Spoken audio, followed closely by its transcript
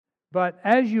But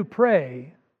as you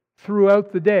pray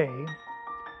throughout the day,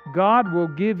 God will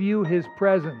give you His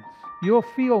presence. You'll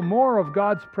feel more of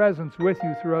God's presence with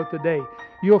you throughout the day.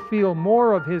 You'll feel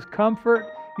more of His comfort.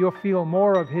 You'll feel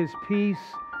more of His peace.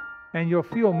 And you'll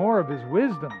feel more of His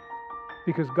wisdom.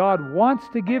 Because God wants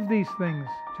to give these things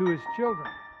to His children.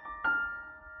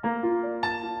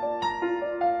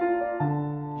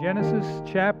 Genesis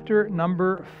chapter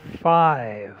number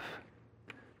 5.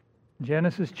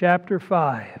 Genesis chapter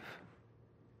 5.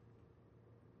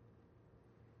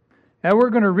 Now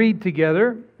we're going to read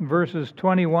together verses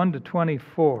 21 to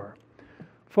 24.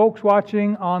 Folks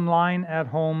watching online at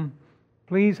home,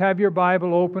 please have your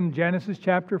Bible open, Genesis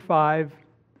chapter 5,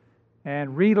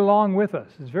 and read along with us.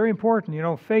 It's very important. You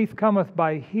know, faith cometh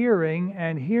by hearing,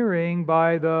 and hearing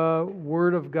by the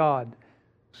Word of God.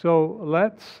 So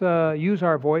let's use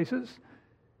our voices,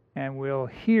 and we'll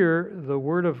hear the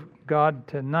Word of God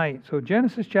tonight. So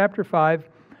Genesis chapter 5,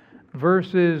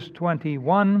 verses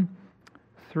 21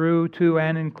 through to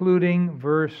and including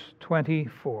verse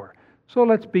 24. So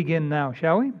let's begin now,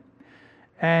 shall we?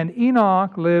 And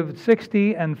Enoch lived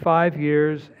 65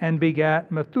 years and begat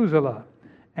Methuselah.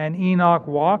 And Enoch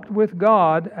walked with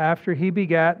God after he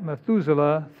begat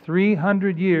Methuselah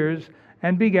 300 years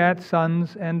and begat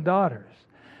sons and daughters.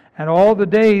 And all the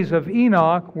days of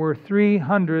Enoch were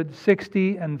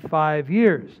 365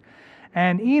 years.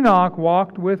 And Enoch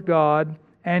walked with God,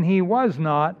 and he was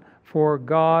not, for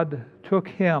God took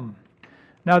him.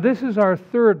 Now this is our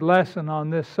third lesson on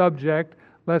this subject.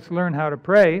 Let's learn how to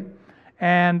pray.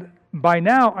 And by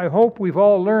now, I hope we've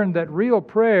all learned that real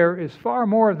prayer is far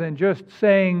more than just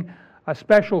saying a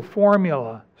special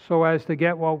formula so as to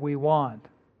get what we want.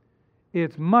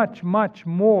 It's much, much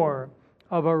more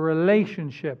of a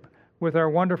relationship with our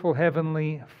wonderful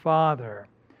Heavenly Father.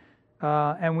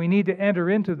 And we need to enter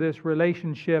into this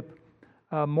relationship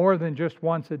more than just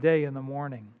once a day in the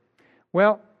morning.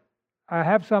 Well, I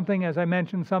have something, as I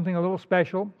mentioned, something a little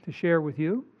special to share with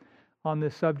you on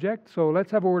this subject. So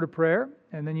let's have a word of prayer,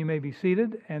 and then you may be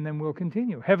seated, and then we'll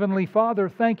continue. Heavenly Father,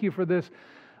 thank you for this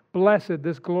blessed,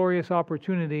 this glorious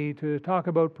opportunity to talk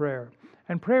about prayer.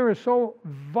 And prayer is so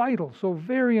vital, so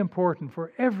very important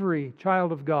for every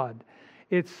child of God.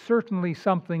 It's certainly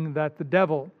something that the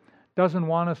devil doesn't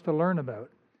want us to learn about.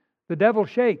 The devil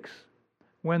shakes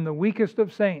when the weakest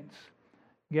of saints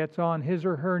gets on his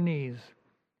or her knees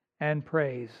and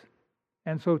prays.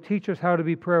 And so teach us how to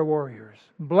be prayer warriors.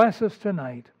 Bless us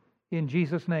tonight. In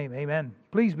Jesus' name, amen.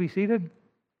 Please be seated.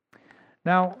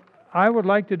 Now, I would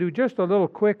like to do just a little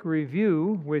quick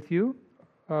review with you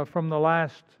from the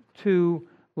last two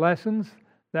lessons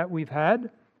that we've had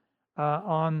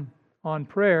on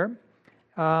prayer.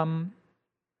 Number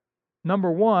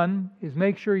one is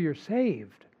make sure you're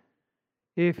saved.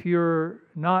 If you're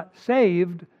not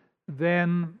saved,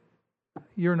 then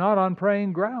you're not on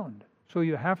praying ground. So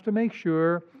you have to make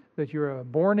sure that you're a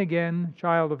born-again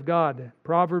child of God.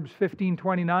 Proverbs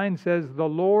 15:29 says, "The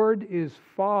Lord is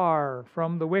far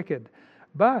from the wicked,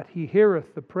 but He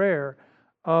heareth the prayer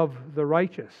of the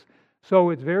righteous." So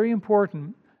it's very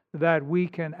important that we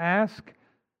can ask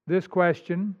this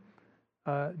question,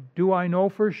 do I know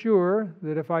for sure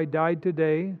that if I died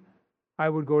today, I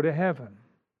would go to heaven?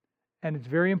 And it's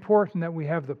very important that we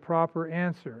have the proper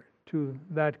answer to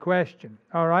that question.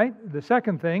 All right? The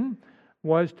second thing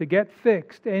was to get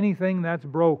fixed anything that's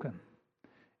broken.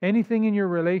 Anything in your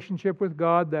relationship with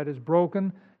God that is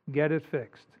broken, get it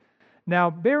fixed. Now,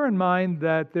 bear in mind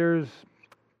that there's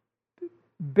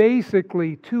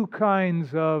basically two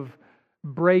kinds of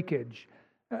breakage.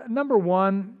 Number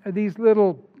one, these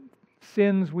little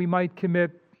sins we might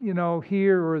commit,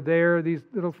 here or there, these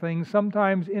little things,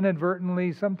 sometimes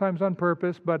inadvertently, sometimes on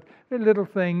purpose, but they're little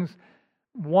things,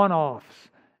 one-offs.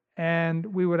 And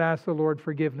we would ask the Lord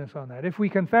forgiveness on that. If we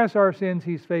confess our sins,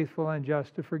 He's faithful and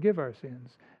just to forgive our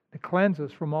sins, to cleanse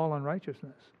us from all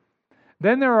unrighteousness.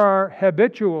 Then there are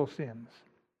habitual sins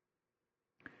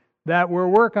that we're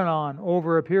working on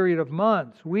over a period of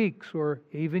months, weeks, or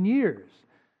even years.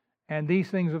 And these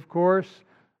things, of course,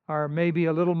 are maybe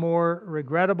a little more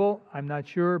regrettable, I'm not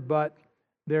sure, but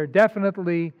they're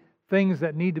definitely things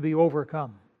that need to be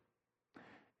overcome.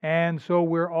 And so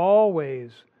we're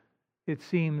always, it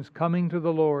seems, coming to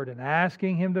the Lord and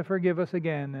asking Him to forgive us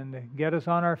again and to get us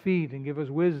on our feet and give us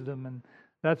wisdom and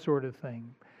that sort of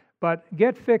thing. But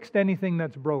get fixed anything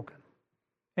that's broken,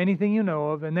 anything you know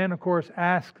of, and then, of course,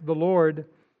 ask the Lord,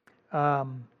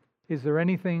 is there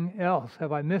anything else?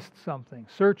 Have I missed something?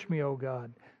 Search me, O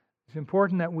God. It's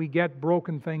important that we get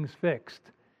broken things fixed.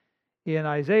 In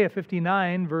Isaiah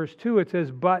 59, verse 2, it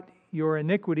says, "But your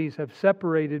iniquities have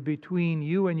separated between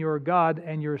you and your God,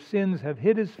 and your sins have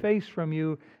hid His face from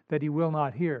you, that He will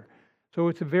not hear. So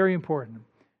it's very important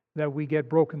that we get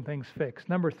broken things fixed.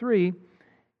 Number 3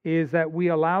 is that we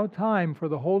allow time for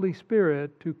the Holy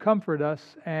Spirit to comfort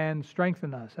us and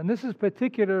strengthen us. And this is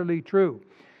particularly true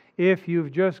if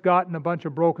you've just gotten a bunch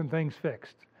of broken things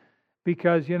fixed.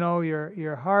 Because,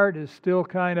 your heart is still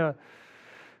kind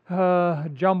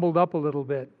of jumbled up a little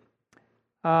bit.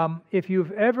 If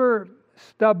you've ever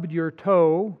stubbed your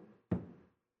toe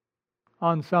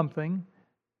on something,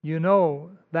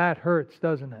 that hurts,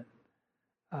 doesn't it?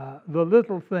 The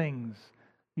little things,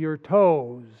 your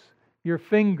toes, your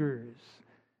fingers,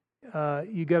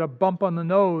 you get a bump on the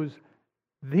nose,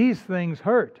 these things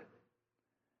hurt.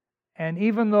 And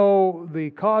even though the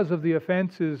cause of the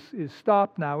offense is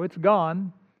stopped now, it's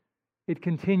gone, it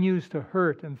continues to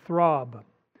hurt and throb.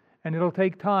 And it'll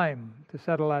take time to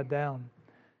settle that down.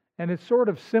 And it's sort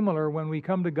of similar when we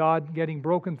come to God getting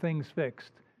broken things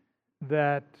fixed,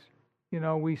 that,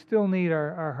 we still need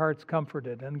our hearts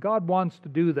comforted. And God wants to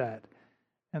do that.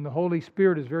 And the Holy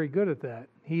Spirit is very good at that.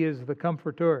 He is the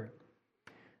comforter.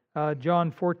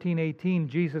 John 14:18,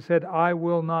 Jesus said, I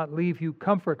will not leave you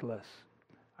comfortless.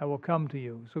 I will come to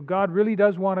you. So God really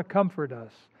does want to comfort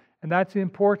us. And that's an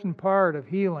important part of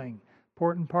healing,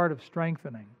 important part of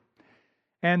strengthening.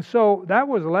 And so that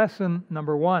was lesson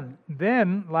number 1.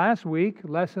 Then last week,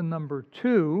 lesson number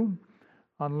 2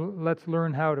 on Let's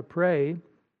Learn How to Pray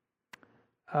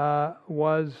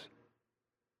was...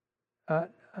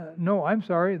 no, I'm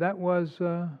sorry. That was...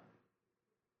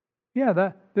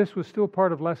 this was still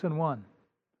part of lesson 1.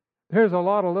 There's a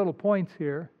lot of little points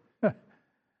here.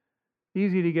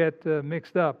 Easy to get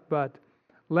mixed up, but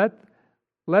let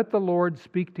the Lord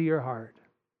speak to your heart.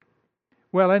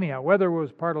 Well, anyhow, whether it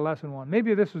was part of lesson 1,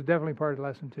 maybe this was definitely part of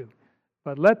lesson 2,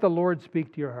 but let the Lord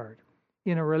speak to your heart.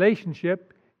 In a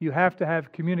relationship, you have to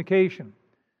have communication,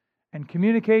 and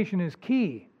communication is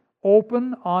key.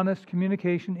 Open, honest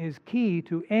communication is key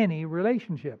to any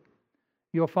relationship.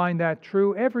 You'll find that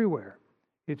true everywhere.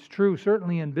 It's true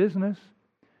certainly in business.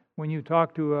 When you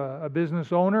talk to a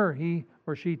business owner, he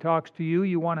or she talks to you,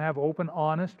 you want to have open,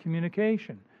 honest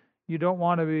communication. You don't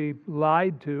want to be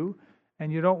lied to,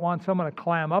 and you don't want someone to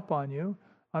clam up on you.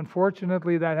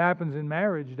 Unfortunately, that happens in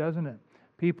marriage, doesn't it?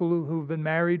 People who've been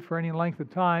married for any length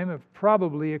of time have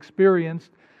probably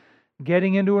experienced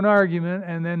getting into an argument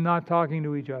and then not talking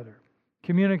to each other.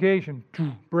 Communication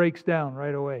breaks down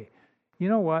right away. You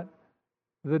know what?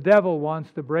 The devil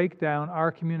wants to break down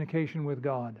our communication with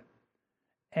God.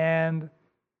 And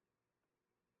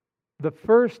the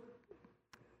first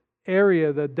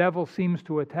area the devil seems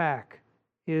to attack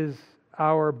is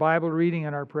our Bible reading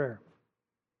and our prayer.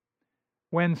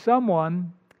 When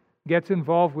someone gets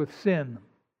involved with sin,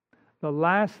 the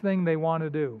last thing they want to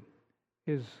do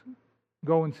is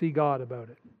go and see God about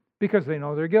it, because they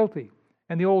know they're guilty.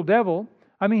 And the old devil,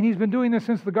 he's been doing this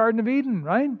since the Garden of Eden,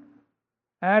 right?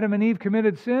 Adam and Eve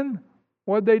committed sin.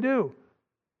 What'd they do?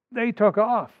 They took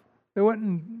off. They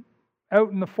went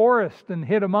out in the forest and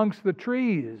hid amongst the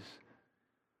trees.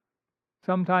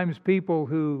 Sometimes people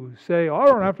who say, I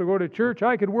don't have to go to church,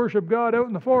 I could worship God out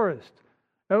in the forest,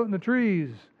 out in the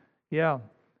trees. Yeah,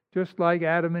 just like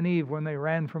Adam and Eve when they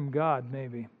ran from God,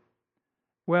 maybe.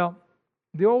 Well,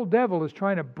 the old devil is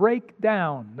trying to break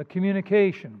down the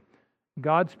communication.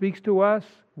 God speaks to us,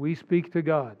 we speak to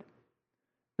God.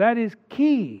 That is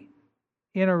key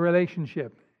in a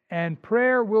relationship. And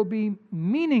prayer will be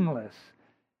meaningless.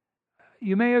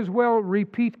 You may as well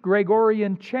repeat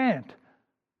Gregorian chant,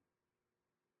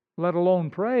 let alone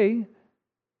pray,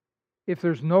 if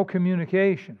there's no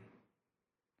communication.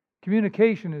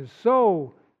 Communication is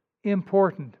so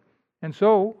important. And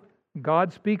so,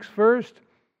 God speaks first.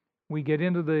 We get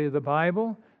into the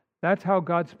Bible. That's how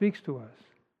God speaks to us.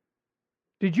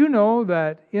 Did you know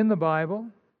that in the Bible,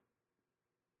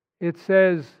 it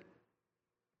says,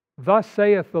 Thus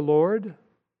saith the Lord?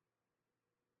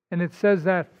 And it says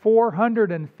that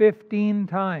 415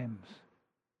 times.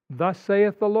 Thus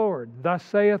saith the Lord, thus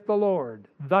saith the Lord,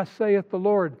 thus saith the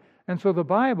Lord. And so the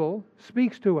Bible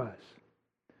speaks to us.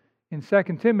 In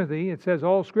 2 Timothy, it says,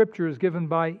 all Scripture is given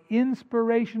by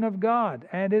inspiration of God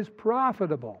and is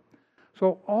profitable.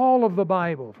 So all of the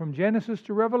Bible, from Genesis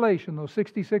to Revelation, those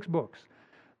 66 books,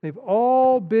 they've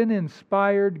all been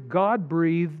inspired,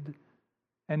 God-breathed,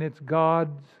 and it's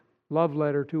God's love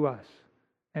letter to us.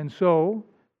 And so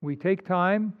we take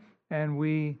time and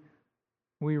we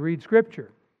read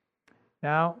Scripture.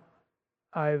 Now,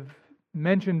 I've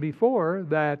mentioned before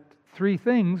that 3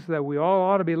 things that we all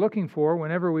ought to be looking for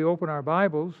whenever we open our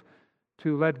Bibles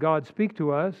to let God speak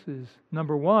to us is,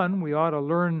 number 1, we ought to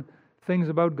learn things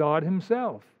about God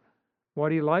Himself,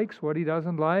 what He likes, what He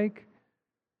doesn't like.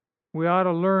 We ought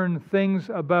to learn things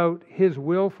about His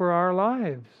will for our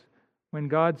lives. When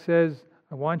God says,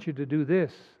 I want you to do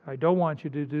this, I don't want you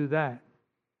to do that.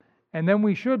 And then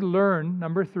we should learn,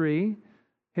 number 3,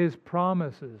 His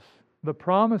promises. The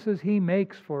promises He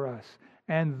makes for us.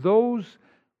 And those,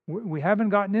 we haven't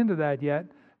gotten into that yet,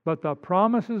 but the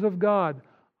promises of God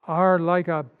are like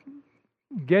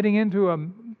getting into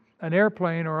an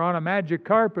airplane or on a magic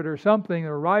carpet or something,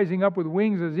 or rising up with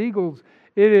wings as eagles.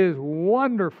 It is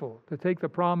wonderful to take the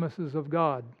promises of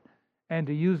God and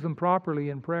to use them properly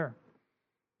in prayer.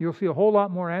 You'll see a whole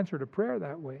lot more answer to prayer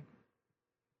that way.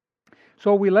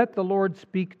 So we let the Lord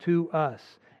speak to us,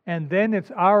 and then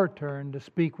it's our turn to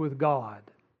speak with God.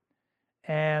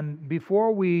 And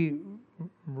before we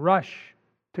rush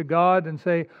to God and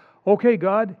say, okay,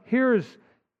 God, here's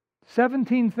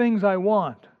 17 things I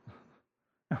want,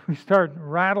 we start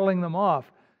rattling them off.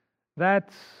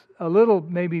 That's a little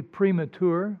maybe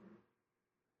premature.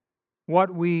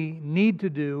 What we need to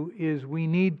do is we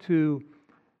need to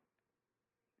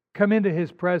come into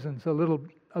His presence a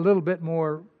little bit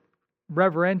more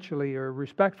reverentially or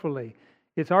respectfully.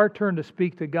 It's our turn to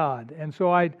speak to God. And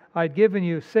so I'd given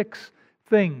you 6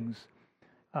 things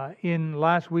in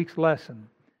last week's lesson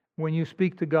when you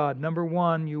speak to God. Number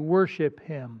 1, you worship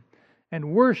Him.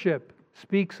 And worship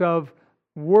speaks of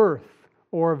worth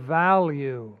or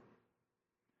value.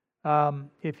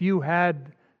 If you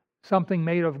had something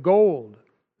made of gold,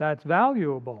 that's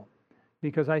valuable.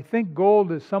 Because I think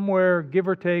gold is somewhere, give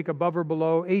or take, above or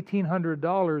below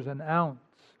 $1,800 an ounce.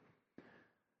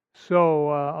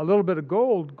 So a little bit of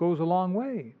gold goes a long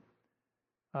way.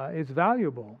 It's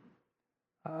valuable.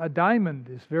 A diamond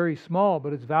is very small,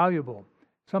 but it's valuable.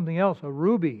 Something else, a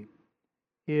ruby,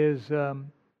 is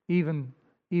even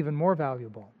more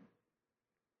valuable.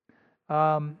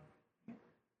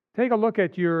 Take a look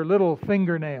at your little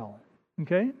fingernail,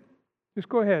 okay? Just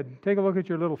go ahead. Take a look at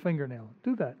your little fingernail.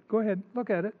 Do that. Go ahead. Look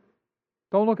at it.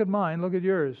 Don't look at mine. Look at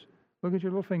yours. Look at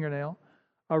your little fingernail.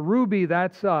 A ruby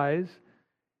that size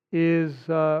is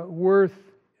worth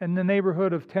in the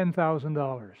neighborhood of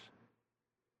 $10,000.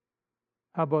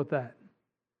 How about that?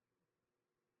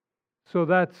 So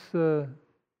that's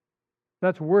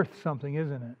worth something,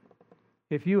 isn't it?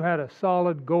 If you had a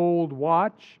solid gold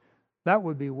watch, that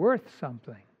would be worth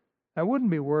something. That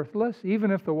wouldn't be worthless, even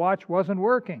if the watch wasn't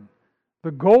working.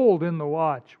 The gold in the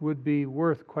watch would be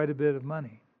worth quite a bit of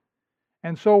money.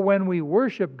 And so when we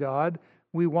worship God,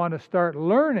 we want to start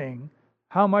learning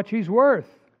how much He's worth.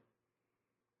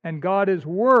 And God is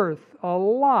worth a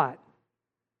lot.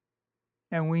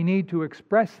 And we need to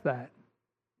express that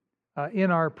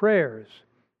in our prayers.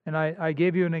 And I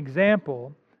gave you an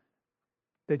example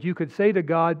that you could say to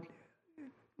God,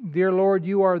 Dear Lord,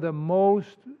 you are the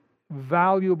most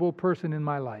valuable person in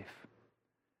my life.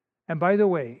 And by the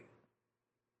way,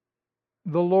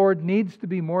 the Lord needs to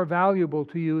be more valuable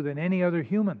to you than any other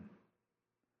human.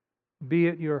 Be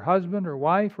it your husband or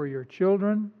wife or your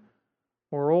children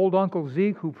or old Uncle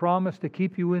Zeke who promised to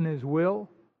keep you in His will.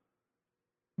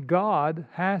 God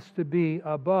has to be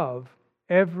above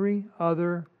every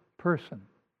other person.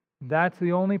 That's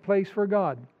the only place for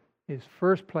God, is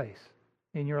first place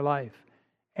in your life.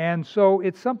 And so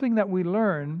it's something that we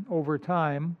learn over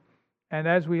time, and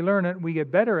as we learn it, we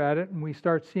get better at it, and we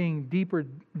start seeing deeper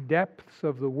depths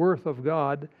of the worth of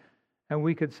God, and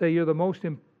we could say, You're the most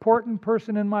important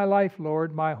person in my life,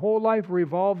 Lord. My whole life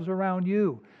revolves around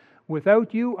You.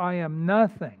 Without You, I am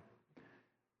nothing.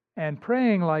 And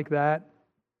praying like that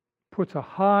puts a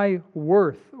high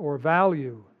worth or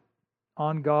value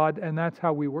on God, and that's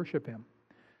how we worship Him.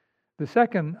 The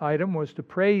second item was to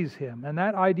praise Him, and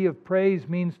that idea of praise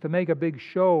means to make a big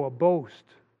show, a boast,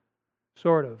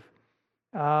 sort of.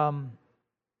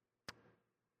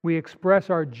 We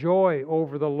express our joy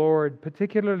over the Lord,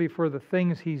 particularly for the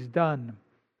things He's done.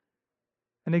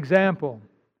 An example,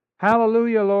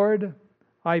 Hallelujah, Lord,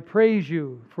 I praise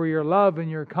You for Your love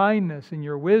and Your kindness and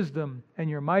Your wisdom and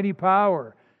Your mighty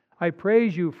power. I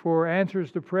praise You for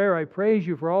answers to prayer. I praise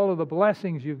You for all of the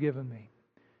blessings You've given me.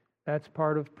 That's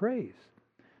part of praise.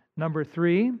 Number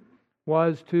 3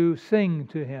 was to sing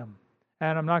to Him.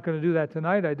 And I'm not going to do that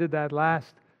tonight. I did that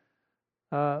last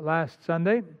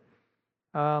Sunday.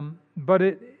 But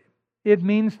it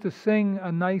means to sing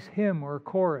a nice hymn or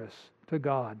chorus to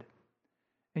God.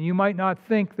 And you might not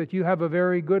think that you have a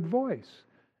very good voice.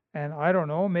 And I don't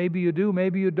know, maybe you do,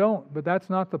 maybe you don't. But that's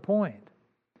not the point.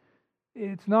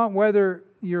 It's not whether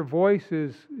your voice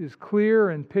is clear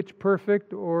and pitch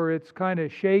perfect or it's kind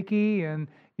of shaky and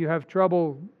you have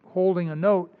trouble holding a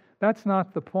note. That's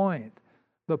not the point.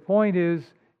 The point is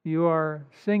you are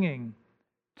singing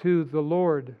to the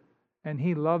Lord, and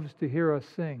He loves to hear us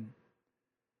sing.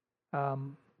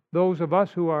 Those of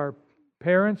us who are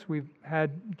parents, we've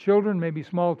had children, maybe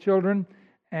small children,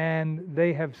 and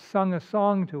they have sung a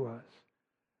song to us.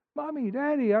 Mommy,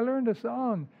 Daddy, I learned a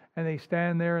song. And they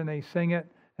stand there and they sing it,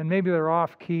 and maybe they're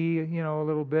off key, a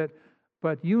little bit,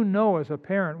 but you know as a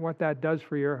parent what that does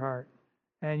for your heart.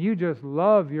 And you just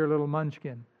love your little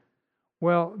munchkin.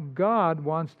 Well, God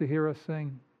wants to hear us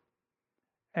sing.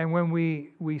 And when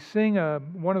we sing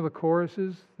one of the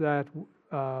choruses that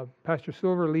Pastor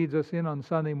Silver leads us in on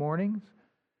Sunday mornings,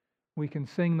 we can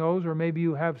sing those, or maybe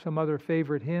you have some other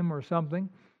favorite hymn or something.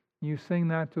 You sing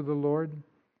that to the Lord.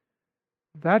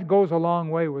 That goes a long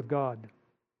way with God.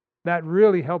 That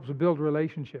really helps build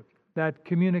relationship. That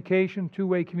communication,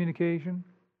 two-way communication.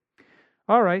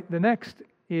 All right, the next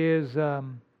is to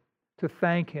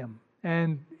thank Him.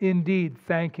 And indeed,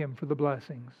 thank Him for the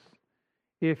blessings.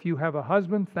 If you have a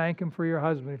husband, thank Him for your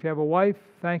husband. If you have a wife,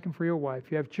 thank Him for your wife.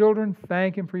 If you have children,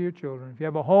 thank Him for your children. If you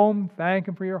have a home, thank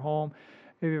Him for your home.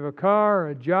 If you have a car,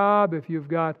 a job, if you've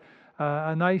got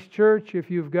a nice church, if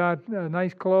you've got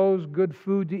nice clothes, good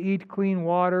food to eat, clean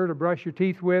water to brush your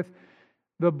teeth with,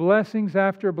 the blessings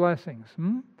after blessings.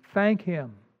 Thank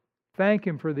Him. Thank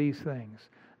Him for these things.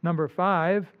 Number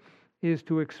 5 is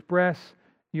to express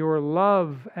your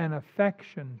love and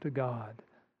affection to God.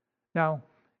 Now,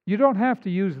 you don't have to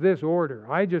use this order.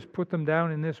 I just put them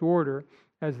down in this order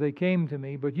as they came to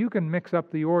me, but you can mix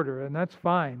up the order, and that's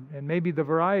fine. And maybe the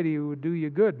variety would do you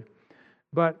good.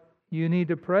 But you need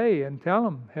to pray and tell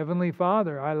Him, Heavenly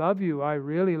Father, I love you. I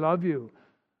really love you.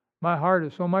 My heart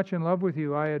is so much in love with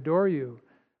you. I adore you.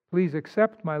 Please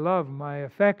accept my love, my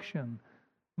affection,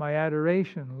 my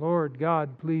adoration. Lord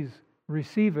God, please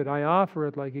receive it. I offer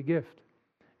it like a gift.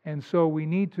 And so we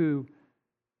need to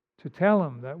tell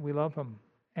Him that we love Him.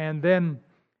 And then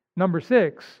number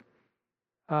 6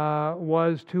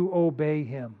 was to obey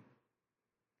Him.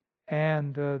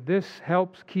 And this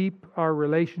helps keep our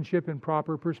relationship in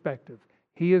proper perspective.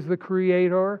 He is the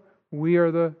Creator. We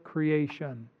are the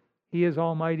creation. He is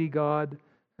Almighty God.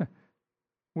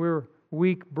 We're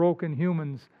weak, broken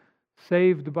humans,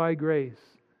 saved by grace.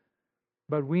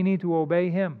 But we need to obey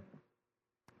Him.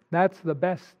 That's the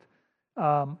best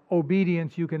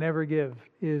obedience you can ever give,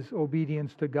 is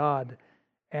obedience to God.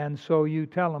 And so you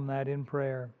tell Him that in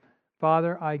prayer.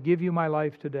 Father, I give you my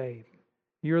life today.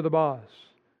 You're the boss.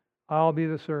 I'll be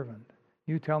the servant.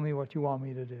 You tell me what you want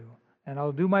me to do. And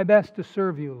I'll do my best to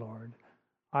serve you, Lord.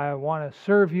 I want to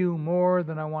serve you more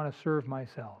than I want to serve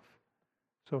myself.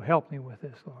 So help me with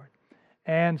this, Lord.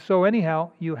 And so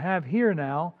anyhow, you have here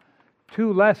now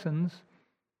 2 lessons.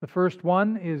 The first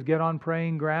one is get on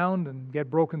praying ground and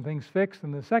get broken things fixed.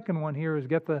 And the second one here is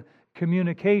get the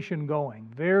communication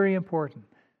going. Very important.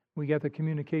 We get the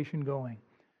communication going.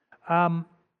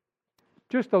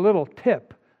 Just a little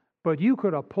tip, but you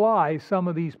could apply some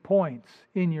of these points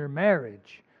in your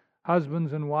marriage.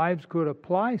 Husbands and wives could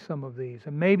apply some of these,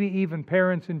 and maybe even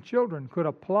parents and children could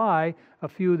apply a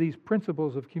few of these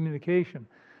principles of communication.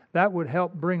 That would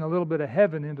help bring a little bit of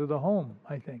heaven into the home,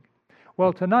 I think.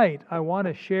 Well, tonight I want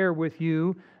to share with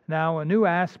you now a new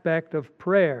aspect of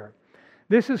prayer.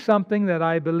 This is something that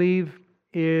I believe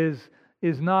is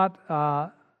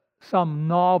not some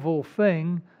novel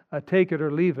thing, take it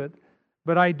or leave it,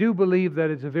 but I do believe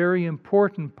that it's a very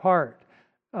important part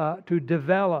to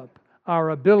develop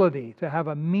our ability to have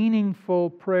a meaningful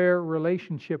prayer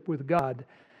relationship with God.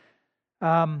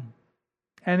 And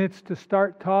it's to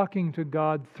start talking to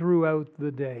God throughout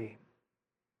the day.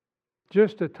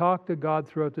 Just to talk to God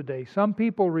throughout the day. Some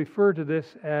people refer to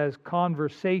this as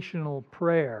conversational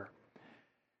prayer.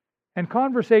 And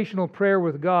conversational prayer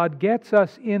with God gets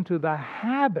us into the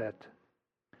habit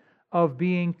of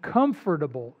being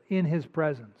comfortable in His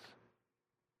presence.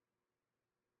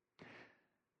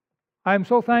 I'm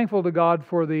so thankful to God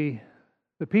for the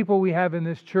people we have in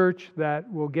this church that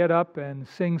will get up and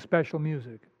sing special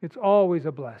music. It's always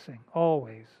a blessing,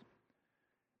 always.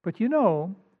 But you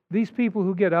know, these people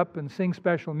who get up and sing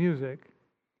special music,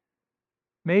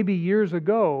 maybe years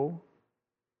ago,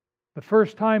 the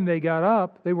first time they got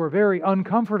up, they were very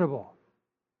uncomfortable.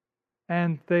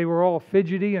 And they were all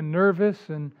fidgety and nervous,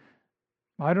 and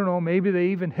I don't know, maybe they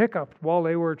even hiccuped while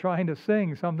they were trying to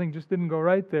sing. Something just didn't go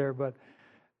right there, but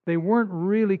they weren't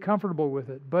really comfortable with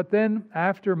it. But then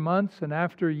after months and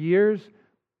after years,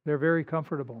 they're very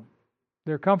comfortable.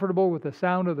 They're comfortable with the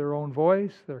sound of their own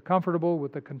voice. They're comfortable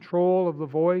with the control of the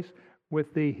voice,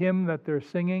 with the hymn that they're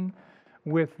singing,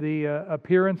 with the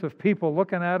appearance of people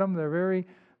looking at them. They're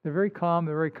very calm.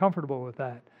 They're very comfortable with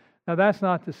that. Now, that's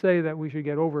not to say that we should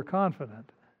get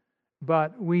overconfident.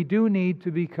 but we do need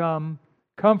to become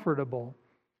comfortable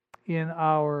in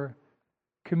our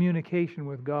communication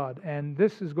with God. And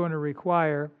this is going to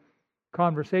require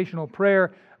conversational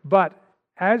prayer, but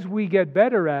as we get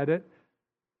better at it,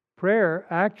 prayer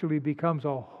actually becomes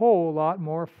a whole lot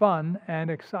more fun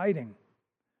and exciting.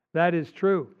 That is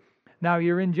true. Now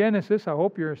you're in Genesis. I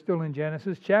hope you're still in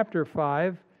Genesis. Chapter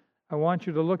 5. I want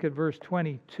you to look at verse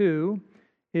 22.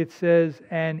 It says,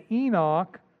 "And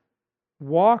Enoch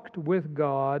walked with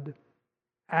God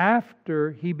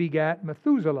after he begat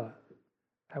Methuselah."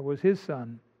 That was his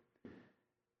son.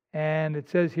 And it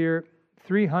says here,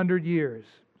 300 years.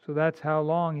 So that's how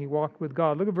long he walked with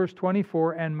God. Look at verse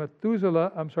 24. And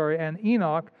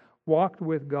Enoch walked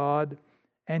with God,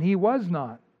 and he was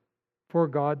not, for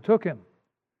God took him.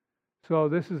 So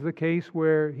this is the case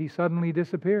where he suddenly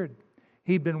disappeared.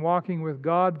 He'd been walking with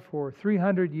God for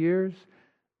 300 years.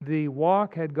 The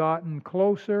walk had gotten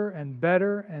closer and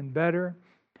better and better.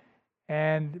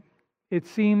 And it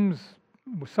seems,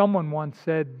 someone once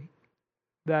said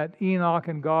that Enoch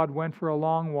and God went for a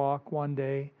long walk one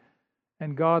day.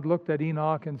 And God looked at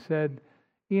Enoch and said,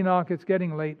 "Enoch, it's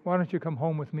getting late. Why don't you come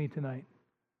home with me tonight?"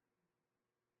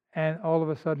 And all of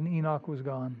a sudden, Enoch was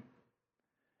gone.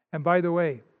 And by the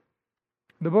way,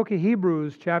 the book of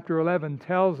Hebrews, chapter 11,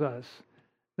 tells us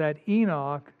that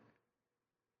Enoch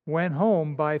went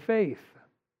home by faith.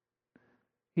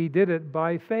 He did it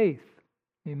by faith.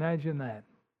 Imagine that.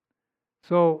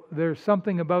 So there's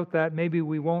something about that maybe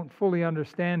we won't fully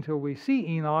understand till we see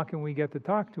Enoch and we get to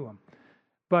talk to him.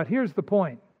 But here's the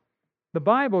point. The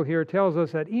Bible here tells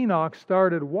us that Enoch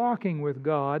started walking with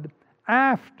God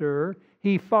after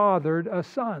he fathered a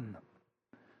son.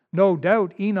 No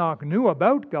doubt Enoch knew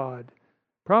about God,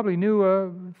 probably knew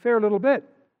a fair little bit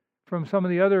from some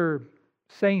of the other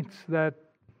saints that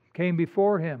came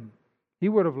before him. He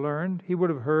would have learned, he would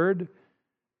have heard,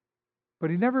 but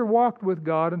he never walked with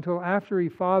God until after he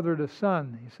fathered a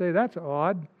son. You say, that's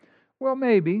odd. Well,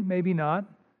 maybe, maybe not.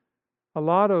 A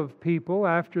lot of people,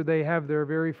 after they have their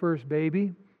very first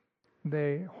baby,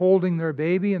 they're holding their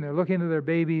baby and they're looking into their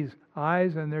baby's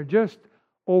eyes and they're just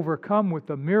overcome with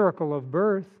the miracle of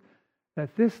birth,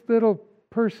 that this little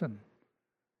person,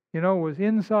 was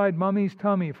inside mommy's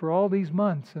tummy for all these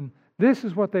months, and this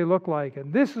is what they look like,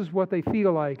 and this is what they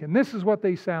feel like, and this is what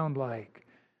they sound like.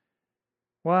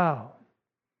 Wow.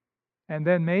 And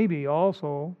then maybe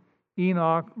also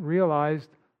Enoch realized,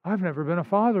 I've never been a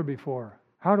father before.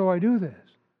 How do I do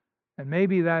this? And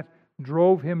maybe that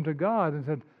drove him to God and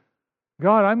said,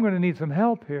 God, I'm going to need some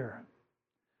help here.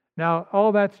 Now,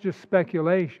 all that's just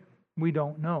speculation. We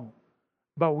don't know.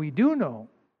 But we do know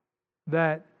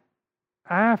that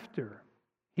after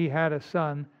he had a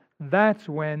son, that's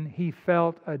when he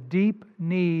felt a deep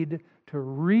need to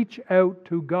reach out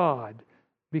to God,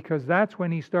 because that's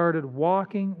when he started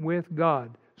walking with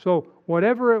God. So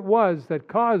whatever it was that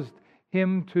caused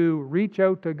him to reach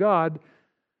out to God,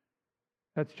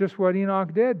 that's just what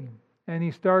Enoch did. And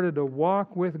he started to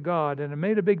walk with God, and it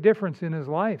made a big difference in his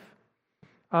life.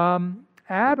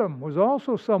 Adam was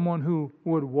also someone who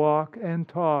would walk and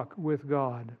talk with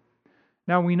God.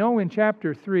 Now we know in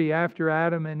chapter 3, after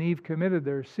Adam and Eve committed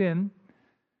their sin,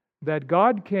 that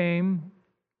God came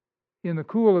in the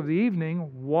cool of the evening,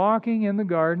 walking in the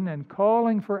garden and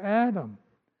calling for Adam.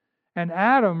 And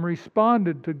Adam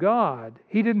responded to God.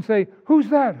 He didn't say, "Who's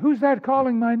that? Who's that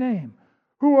calling my name?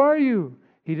 Who are you?"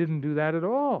 He didn't do that at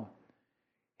all.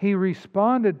 He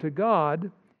responded to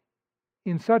God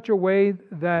in such a way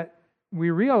that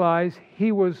we realize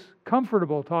he was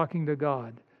comfortable talking to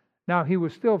God. Now, he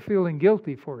was still feeling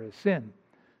guilty for his sin,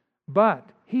 but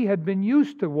he had been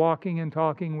used to walking and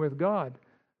talking with God.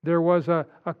 There was a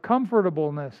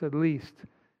comfortableness, at least,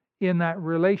 in that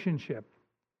relationship.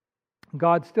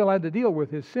 God still had to deal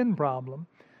with his sin problem,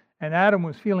 and Adam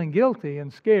was feeling guilty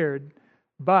and scared,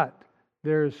 but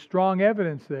there's strong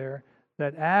evidence there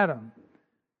that Adam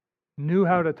knew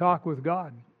how to talk with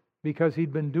God because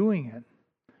he'd been doing it.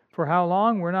 For how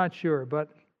long, we're not sure, but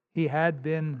he had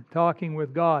been talking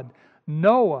with God.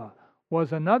 Noah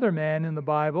was another man in the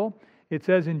Bible. It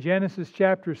says in Genesis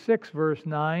chapter 6, verse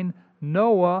 9,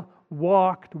 Noah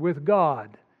walked with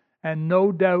God. And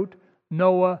no doubt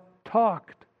Noah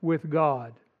talked with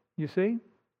God. You see?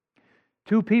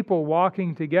 Two people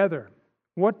walking together.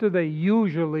 What do they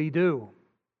usually do?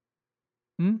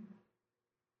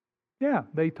 Yeah,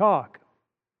 they talk.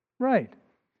 Right.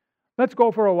 Let's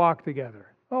go for a walk together.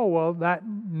 Oh, well, that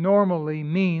normally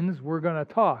means we're going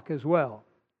to talk as well.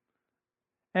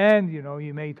 And,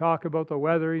 you may talk about the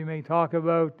weather, you may talk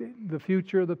about the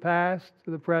future, the past,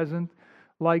 the present,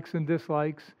 likes and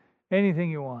dislikes,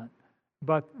 anything you want.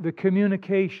 But the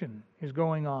communication is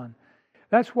going on.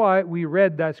 That's why we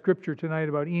read that scripture tonight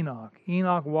about Enoch.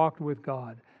 Enoch walked with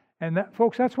God. And that,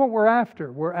 folks, that's what we're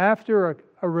after. We're after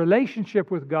a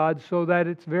relationship with God so that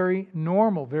it's very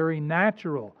normal, very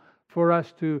natural for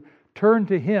us to turn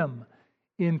to Him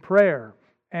in prayer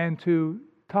and to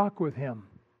talk with Him.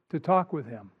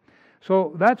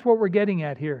 So that's what we're getting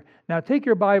at here. Now take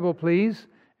your Bible, please,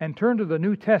 and turn to the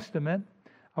New Testament.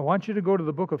 I want you to go to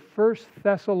the book of 1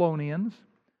 Thessalonians.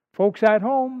 Folks at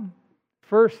home,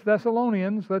 1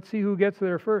 Thessalonians. Let's see who gets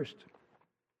there first.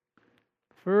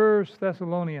 1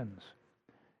 Thessalonians,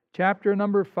 chapter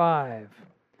number 5.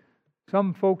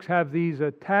 Some folks have these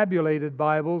tabulated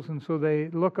Bibles, and so they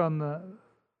look on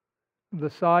the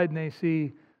side and they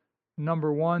see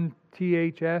number 1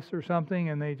 THS or something,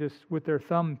 and they just, with their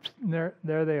thumb, there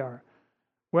they are.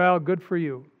 Well, good for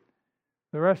you.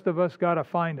 The rest of us got to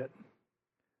find it.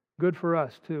 Good for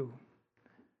us, too.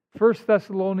 1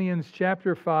 Thessalonians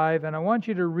chapter 5, and I want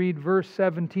you to read verse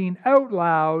 17 out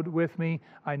loud with me.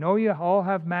 I know you all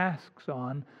have masks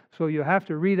on, so you have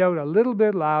to read out a little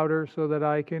bit louder so that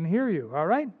I can hear you, all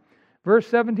right? Verse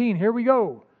 17, here we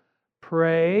go.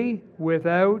 Pray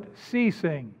without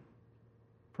ceasing.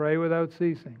 Pray without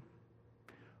ceasing.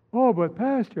 Oh, but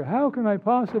Pastor, how can I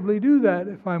possibly do that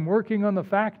if I'm working on the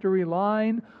factory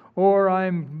line or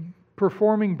I'm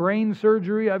performing brain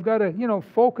surgery? I've got to,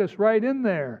 focus right in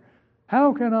there.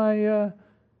 How can I?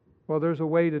 Well, there's a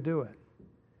way to do it.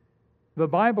 The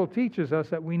Bible teaches us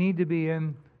that we need to be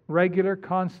in regular,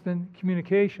 constant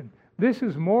communication. This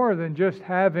is more than just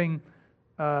having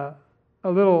a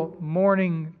little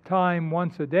morning time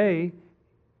once a day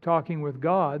talking with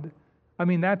God. I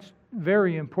mean, that's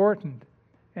very important.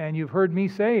 And you've heard me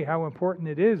say how important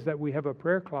it is that we have a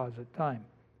prayer closet time.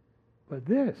 But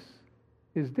this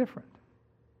is different.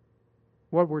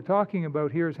 What we're talking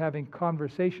about here is having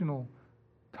conversational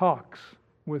talks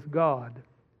with God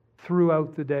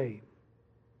throughout the day.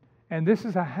 And this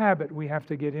is a habit we have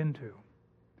to get into.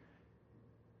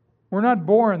 We're not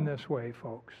born this way,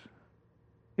 folks.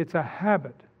 It's a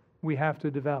habit we have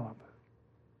to develop.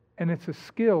 And it's a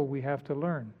skill we have to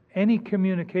learn. Any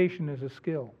communication is a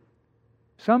skill.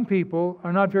 Some people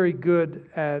are not very good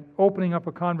at opening up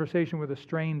a conversation with a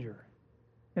stranger.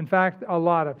 In fact, a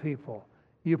lot of people.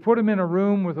 You put them in a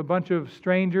room with a bunch of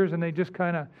strangers and they just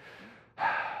kind of,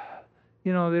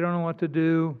 they don't know what to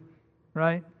do,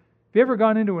 right? Have you ever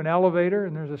gone into an elevator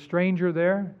and there's a stranger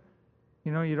there?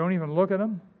 You don't even look at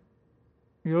them.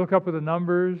 You look up at the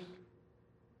numbers,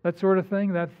 that sort of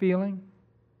thing, that feeling.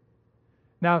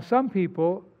 Now, some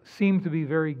people seem to be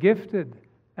very gifted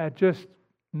at just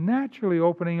naturally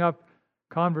opening up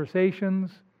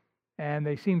conversations, and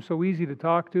they seem so easy to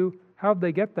talk to. How'd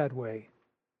they get that way?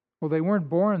 Well, they weren't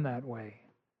born that way.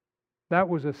 That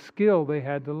was a skill they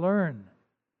had to learn.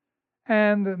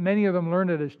 And many of them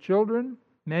learned it as children.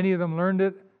 Many of them learned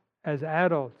it as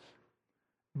adults.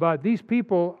 But these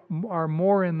people are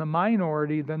more in the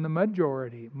minority than the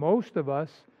majority. Most of us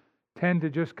tend to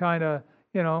just kind of,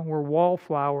 we're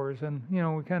wallflowers, and,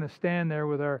 we kind of stand there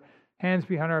with our hands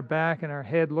behind our back and our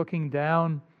head looking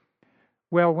down.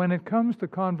 Well, when it comes to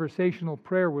conversational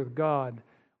prayer with God,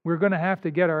 we're going to have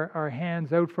to get our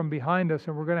hands out from behind us,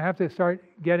 and we're going to have to start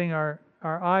getting our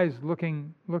eyes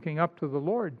looking up to the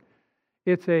Lord.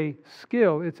 It's a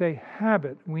skill, it's a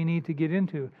habit we need to get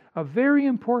into. A very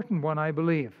important one, I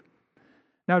believe.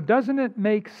 Now, doesn't it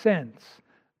make sense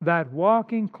that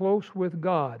walking close with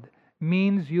God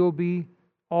means you'll be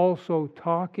also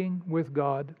talking with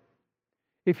God?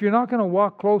 If you're not going to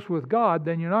walk close with God,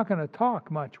 then you're not going to talk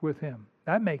much with Him.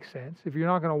 That makes sense. If you're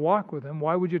not going to walk with Him,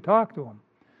 why would you talk to Him?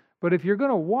 But if you're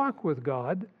going to walk with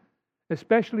God,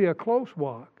 especially a close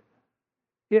walk,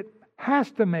 it has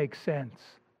to make sense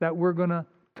that we're going to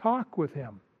talk with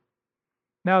Him.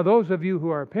 Now, those of you who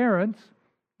are parents,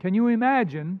 can you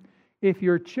imagine if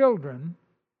your children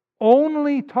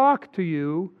only talked to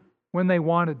you when they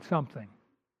wanted something?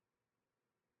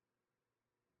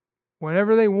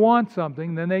 Whenever they want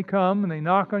something, then they come and they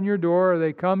knock on your door, or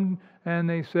they come and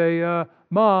they say,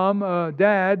 Mom,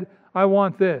 Dad, I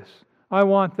want this. I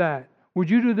want that. Would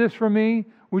you do this for me?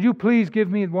 Would you please give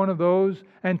me one of those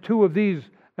and two of these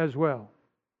as well?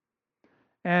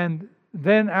 And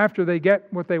then after they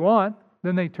get what they want,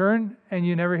 then they turn and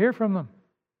you never hear from them.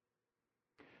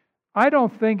 I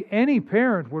don't think any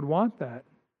parent would want that.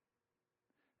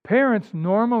 Parents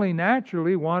normally,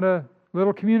 naturally want a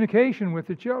little communication with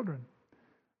the children.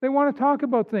 They want to talk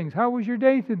about things. How was your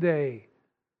day today?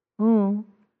 Oh.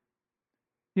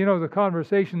 The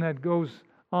conversation that goes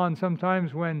on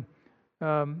sometimes when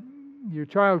your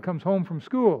child comes home from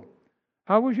school.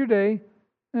 How was your day?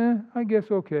 I guess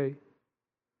okay.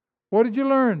 What did you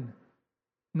learn?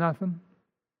 Nothing.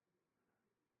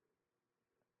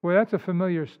 Well, that's a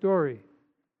familiar story.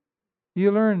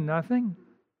 You learned nothing?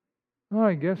 Oh,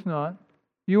 I guess not.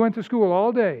 You went to school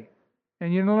all day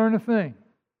and you didn't learn a thing.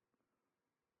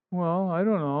 Well, I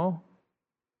don't know.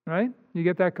 Right? You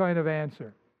get that kind of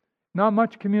answer. Not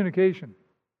much communication.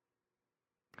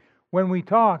 When we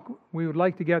talk, we would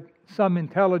like to get some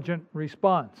intelligent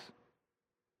response.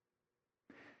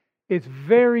 It's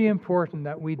very important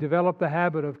that we develop the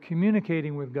habit of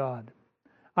communicating with God.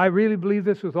 I really believe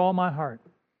this with all my heart.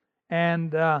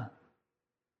 And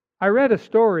I read a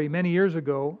story many years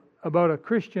ago about a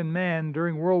Christian man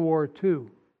during World War II.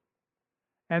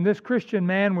 And this Christian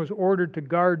man was ordered to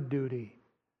guard duty.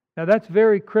 Now that's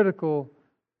very critical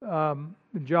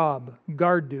job,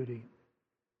 guard duty,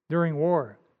 during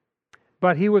war.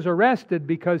 But he was arrested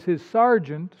because his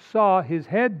sergeant saw his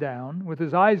head down with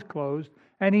his eyes closed,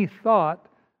 and he thought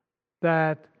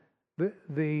that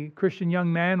the Christian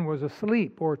young man was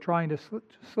asleep or trying to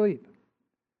sleep.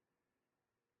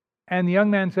 And the young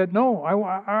man said, "No,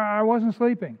 I wasn't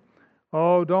sleeping."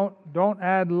 Oh, don't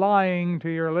add lying to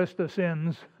your list of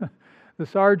sins. The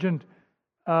sergeant,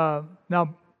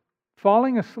 now,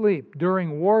 falling asleep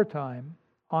during wartime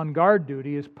on guard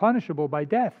duty is punishable by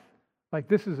death. Like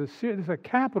this is a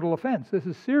capital offense. This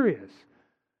is serious.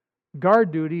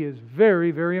 Guard duty is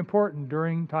very, very important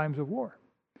during times of war.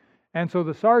 And so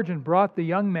the sergeant brought the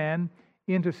young man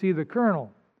in to see the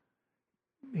colonel.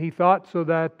 He thought so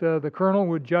that the colonel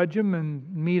would judge him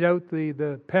and mete out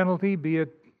the penalty, be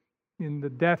it in the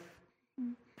death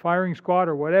firing squad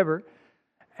or whatever.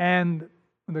 And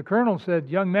the colonel said,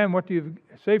 "Young man, what do you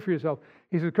say for yourself?"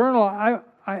 He said, "Colonel,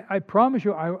 I promise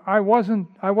you, I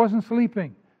wasn't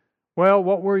sleeping." "Well,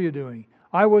 what were you doing?"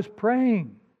 "I was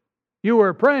praying." "You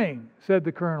were praying," said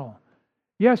the colonel.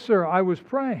 "Yes, sir, I was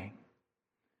praying."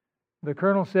 The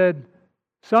colonel said,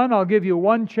 "Son, I'll give you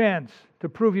one chance to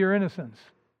prove your innocence.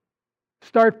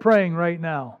 Start praying right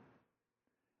now."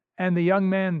 And the young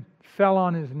man fell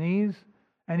on his knees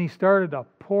and he started to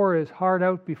pour his heart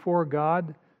out before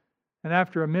God. And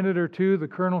after a minute or two, the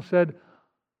colonel said,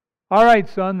 "All right,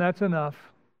 son, that's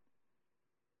enough."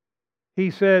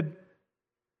 He said,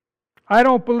 "I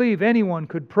don't believe anyone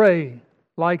could pray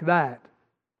like that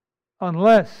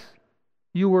unless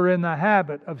you were in the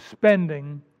habit of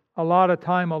spending a lot of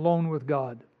time alone with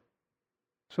God.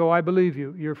 So I believe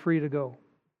you. You're free to go."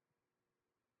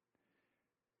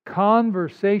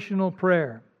 Conversational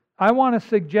prayer. I want to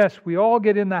suggest we all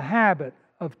get in the habit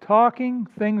of talking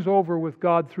things over with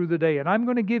God through the day. And I'm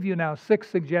going to give you now 6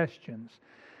 suggestions.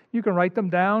 You can write them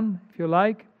down if you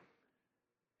like.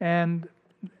 And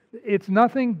it's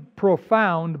nothing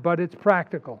profound, but it's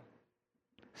practical.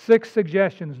 6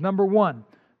 suggestions. Number 1,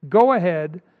 go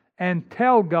ahead and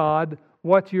tell God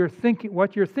what you're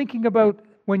thinking about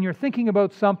when you're thinking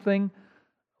about something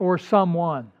or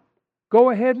someone. Go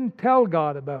ahead and tell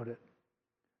God about it.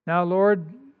 Now, Lord,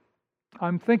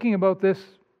 I'm thinking about this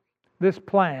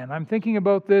plan. I'm thinking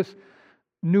about this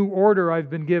new order I've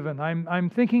been given. I'm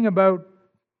thinking about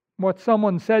what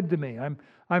someone said to me.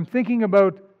 I'm thinking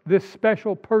about this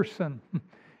special person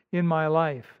in my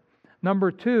life.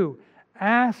 Number 2,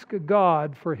 ask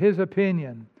God for His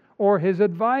opinion or His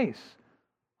advice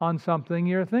on something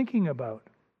you're thinking about.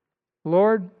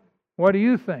 Lord, what do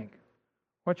you think?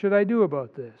 What should I do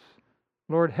about this?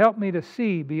 Lord, help me to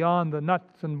see beyond the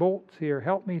nuts and bolts here.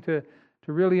 Help me to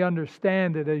really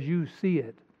understand it as you see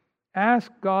it. Ask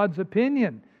God's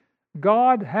opinion.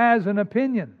 God has an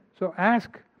opinion. So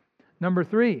ask. Number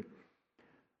 3,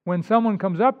 when someone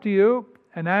comes up to you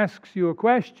and asks you a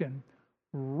question,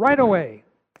 right away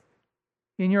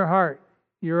in your heart,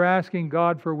 you're asking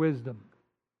God for wisdom.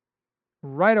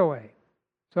 Right away.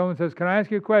 Someone says, "Can I ask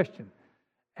you a question?"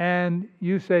 And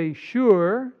you say,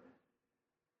 "Sure."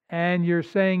 And you're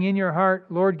saying in your heart,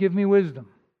 "Lord, give me wisdom."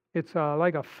 It's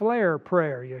like a flare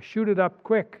prayer. You shoot it up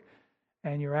quick,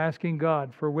 and you're asking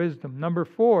God for wisdom. Number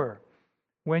 4,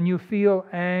 when you feel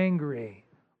angry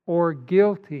or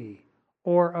guilty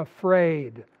or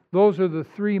afraid, those are the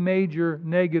 3 major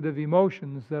negative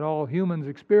emotions that all humans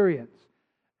experience: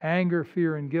 anger,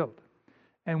 fear, and guilt.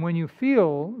 And when you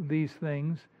feel these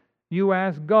things, you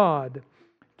ask God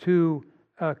to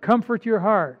comfort your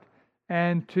heart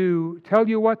and to tell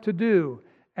you what to do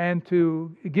and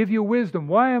to give you wisdom.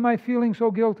 Why am I feeling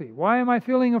so guilty? Why am I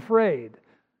feeling afraid?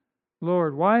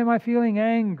 Lord, why am I feeling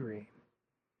angry?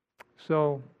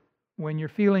 So, when you're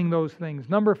feeling those things.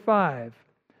 Number 5,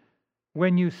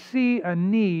 when you see a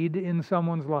need in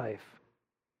someone's life,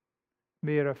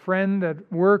 be it a friend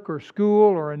at work or school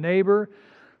or a neighbor,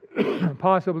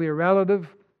 possibly a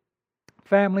relative,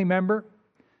 family member,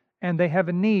 and they have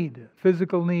a need,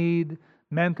 physical need,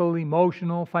 mental,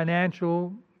 emotional,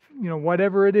 financial,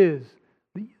 whatever it is,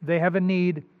 they have a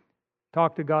need,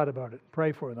 talk to God about it.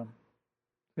 Pray for them.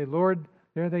 Say, Lord,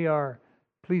 there they are.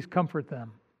 Please comfort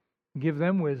them. Give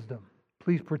them wisdom.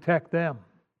 Please protect them.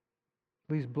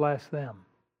 Please bless them.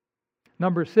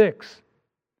 Number 6,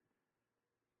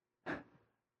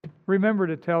 remember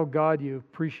to tell God you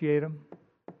appreciate Him,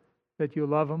 that you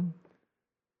love Him.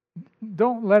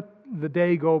 Don't let the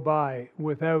day go by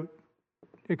without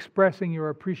expressing your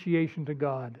appreciation to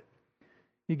God.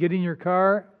 You get in your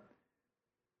car,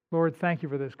 Lord, thank you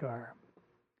for this car.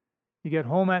 You get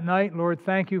home at night, Lord,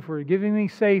 thank you for giving me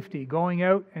safety going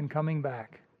out and coming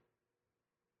back.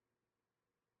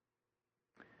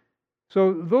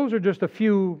 So those are just a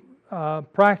few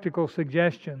practical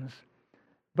suggestions.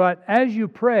 But as you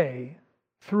pray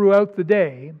throughout the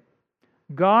day,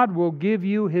 God will give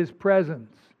you His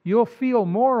presence. You'll feel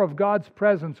more of God's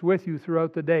presence with you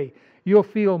throughout the day. You'll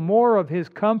feel more of His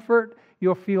comfort.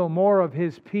 You'll feel more of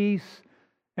His peace.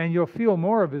 And you'll feel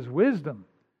more of His wisdom.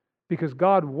 Because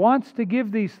God wants to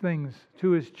give these things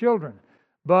to His children.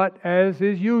 But as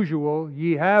is usual,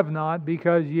 ye have not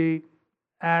because ye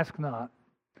ask not.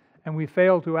 And we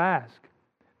fail to ask.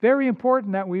 Very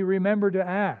important that we remember to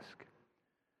ask.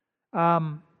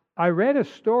 I read a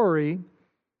story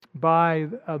by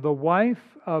the wife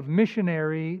of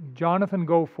missionary Jonathan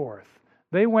Goforth.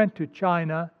 They went to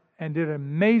China and did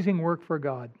amazing work for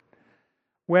God.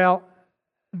 Well,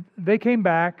 they came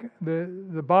back.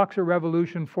 The Boxer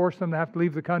Revolution forced them to have to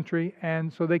leave the country,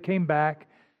 and so they came back.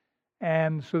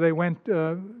 And so they went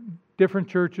different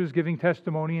churches giving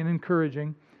testimony and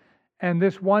encouraging. And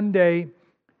this one day,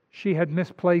 she had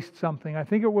misplaced something. I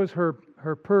think it was her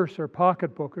purse or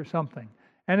pocketbook or something.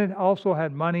 And it also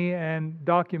had money and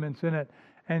documents in it.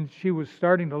 And she was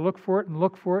starting to look for it.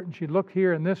 And she'd look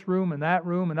here in this room and that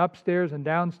room and upstairs and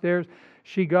downstairs.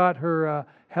 She got her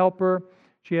helper.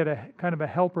 She had a kind of a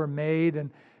helper maid. And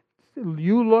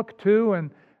you look too.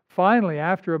 And finally,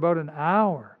 after about an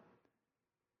hour,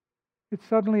 it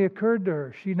suddenly occurred to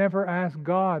her. She never asked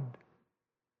God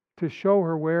to show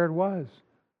her where it was.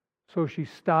 So she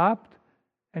stopped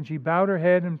and she bowed her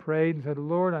head and prayed and said,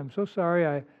 Lord, I'm so sorry.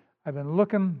 I've been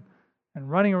looking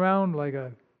and running around like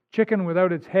a chicken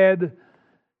without its head.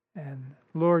 And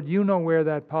Lord, you know where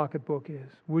that pocketbook is.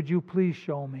 Would you please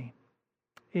show me?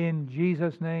 In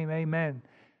Jesus' name, amen.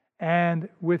 And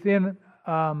within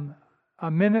a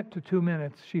minute to 2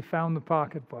 minutes, she found the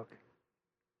pocketbook.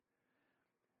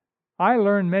 I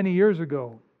learned many years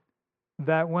ago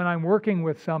that when I'm working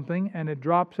with something and it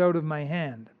drops out of my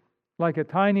hand, like a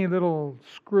tiny little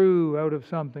screw out of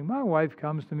something, my wife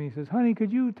comes to me and says, honey,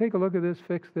 could you take a look at this,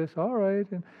 fix this? All right.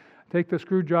 And I take the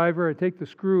screwdriver, I take the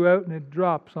screw out, and it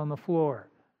drops on the floor.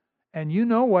 And you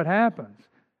know what happens.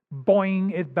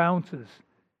 Boing, it bounces.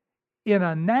 In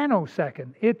a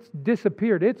nanosecond, it's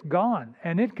disappeared. It's gone.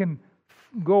 And it can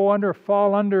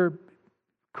fall under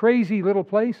crazy little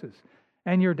places.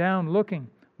 And you're down looking.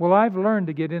 Well, I've learned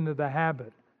to get into the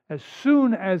habit. As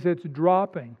soon as it's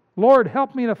dropping, Lord,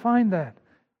 help me to find that.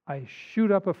 I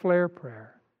shoot up a flare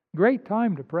prayer. Great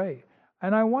time to pray.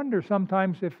 And I wonder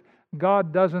sometimes if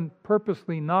God doesn't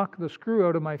purposely knock the screw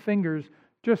out of my fingers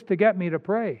just to get me to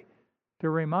pray, to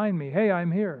remind me, hey,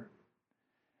 I'm here.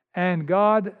 And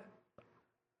God,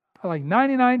 like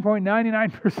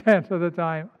 99.99% of the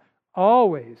time,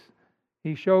 always,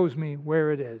 He shows me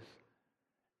where it is.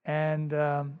 And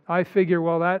I figure,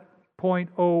 well, that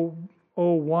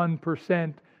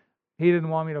 0.001%, He didn't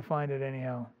want me to find it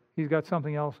anyhow. He's got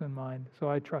something else in mind, so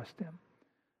I trust Him.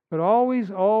 But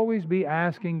always be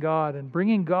asking God and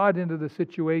bringing God into the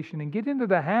situation and get into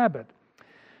the habit.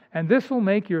 And this will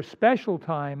make your special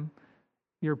time,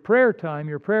 your prayer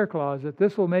closet,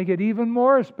 this will make it even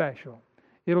more special.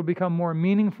 It'll become more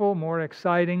meaningful, more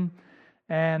exciting,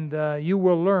 and you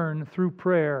will learn through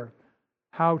prayer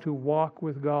how to walk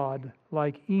with God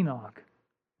like Enoch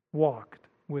walked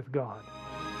with God.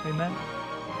 Amen.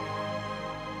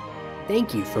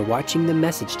 Thank you for watching the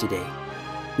message today.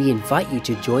 We invite you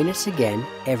to join us again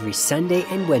every Sunday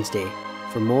and Wednesday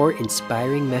for more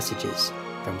inspiring messages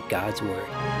from God's Word.